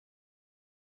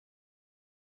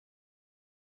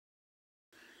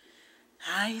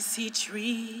I see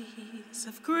trees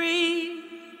of green,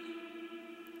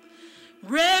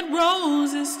 red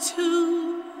roses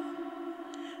too.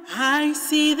 I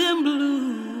see them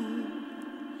bloom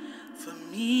for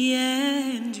me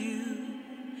and you.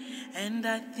 And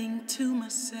I think to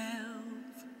myself,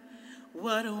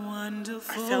 what a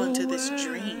wonderful world. I fell into this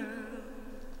dream.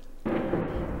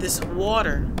 This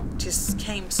water just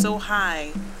came so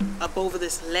high up over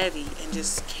this levee and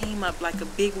just came up like a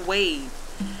big wave,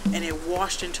 and it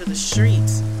washed into the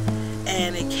streets,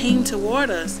 and it came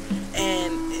toward us,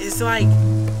 and it's like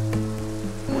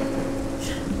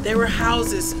there were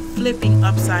houses flipping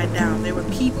upside down. There were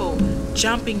people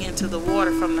jumping into the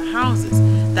water from the houses.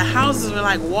 The houses were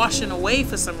like washing away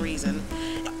for some reason.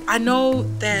 I know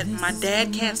that my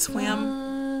dad can't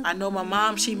swim. I know my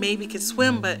mom, she maybe could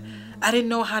swim, but I didn't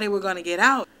know how they were going to get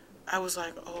out. I was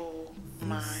like, oh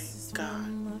my God.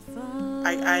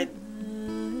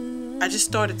 I just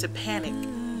started to panic.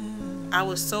 I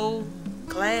was so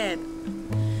glad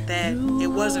that it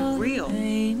wasn't real.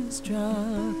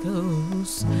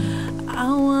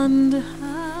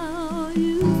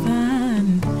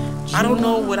 I don't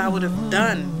know what I would have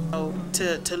done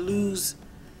to lose,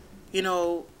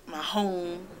 my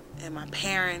home and my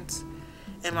parents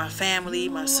and my family,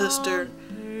 my sister.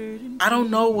 I don't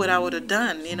know what I would have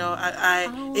done.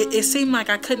 It seemed like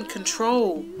I couldn't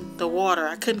control the water.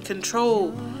 I couldn't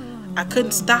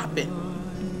stop it.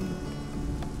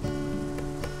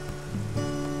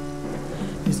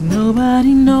 Cause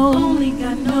nobody knows, only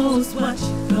God knows what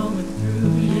you're going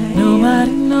through. Yeah.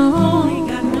 Nobody knows, only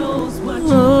God knows what you're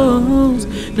going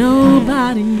through.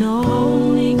 Nobody knows,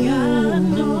 only God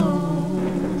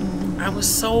knows. I was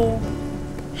so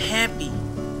happy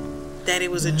that it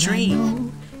was a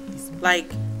dream.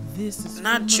 Like,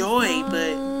 not joy,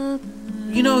 but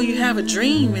you have a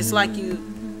dream. It's like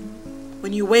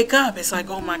when you wake up, it's like,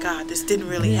 oh my God, this didn't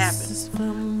really happen.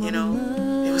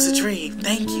 It was a dream.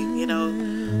 Thank you,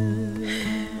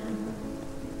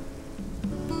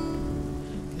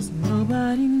 Cause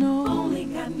nobody knows, only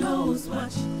God knows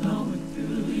what you're going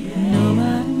through. Yeah.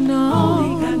 Nobody knows,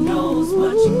 only God knows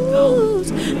what you're going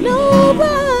through.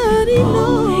 Nobody knows,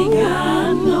 only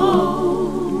God knows.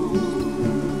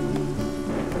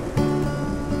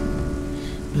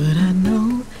 But I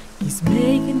know He's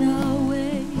making our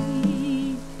way.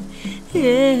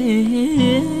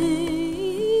 Yeah.